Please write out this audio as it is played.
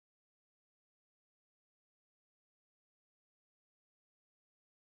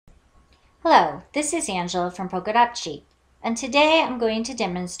Hello, this is Angela from Polka Dot Sheep, and today I'm going to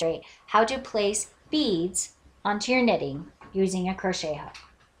demonstrate how to place beads onto your knitting using a crochet hook.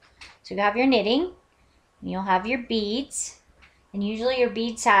 So you have your knitting, and you'll have your beads, and usually your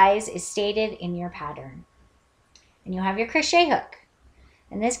bead size is stated in your pattern. And you'll have your crochet hook.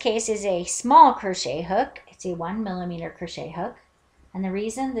 In this case is a small crochet hook. It's a 1mm crochet hook. And the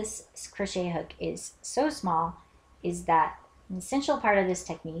reason this crochet hook is so small is that an essential part of this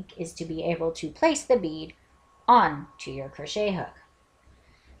technique is to be able to place the bead onto your crochet hook.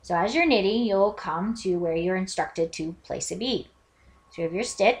 So as you're knitting, you'll come to where you're instructed to place a bead. So you have your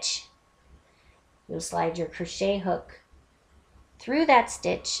stitch. You'll slide your crochet hook through that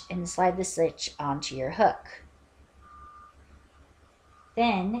stitch and slide the stitch onto your hook.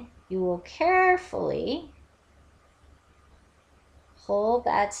 Then you will carefully pull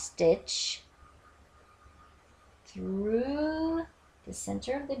that stitch through the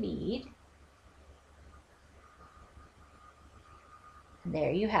center of the bead. And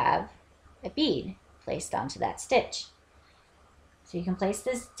there you have a bead placed onto that stitch. So you can place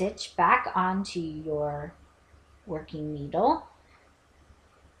this stitch back onto your working needle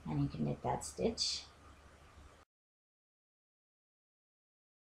and you can knit that stitch.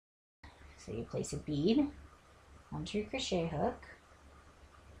 So you place a bead onto your crochet hook,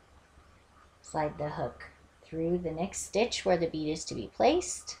 slide the hook through the next stitch where the bead is to be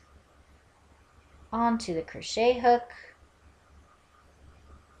placed, onto the crochet hook,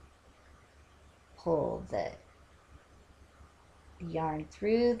 pull the yarn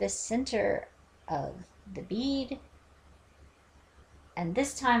through the center of the bead, and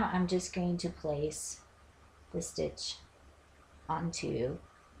this time I'm just going to place the stitch onto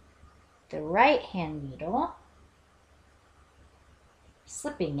the right hand needle,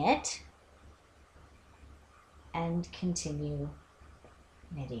 slipping it, and continue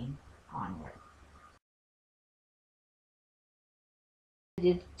knitting onward.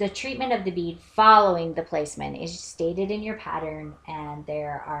 The treatment of the bead following the placement is stated in your pattern, and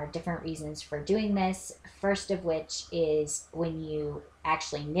there are different reasons for doing this. First of which is when you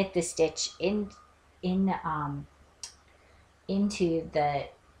actually knit the stitch into the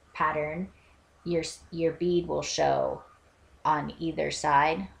pattern, your bead will show on either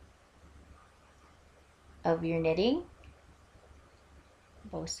side of your knitting,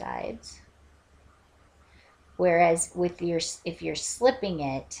 both sides. Whereas if you're slipping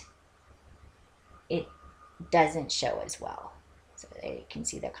it, it doesn't show as well. So there you can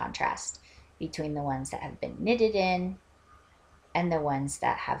see the contrast between the ones that have been knitted in and the ones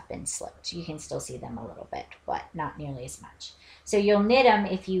that have been slipped. You can still see them a little bit, but not nearly as much. So you'll knit them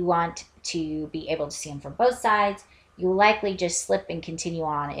if you want to be able to see them from both sides. You'll likely just slip and continue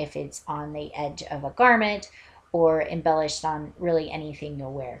on if it's on the edge of a garment or embellished on really anything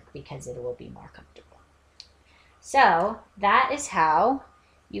you'll wear, because it will be more comfortable. So that is how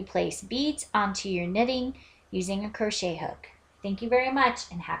you place beads onto your knitting using a crochet hook. Thank you very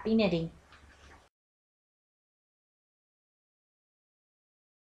much and happy knitting.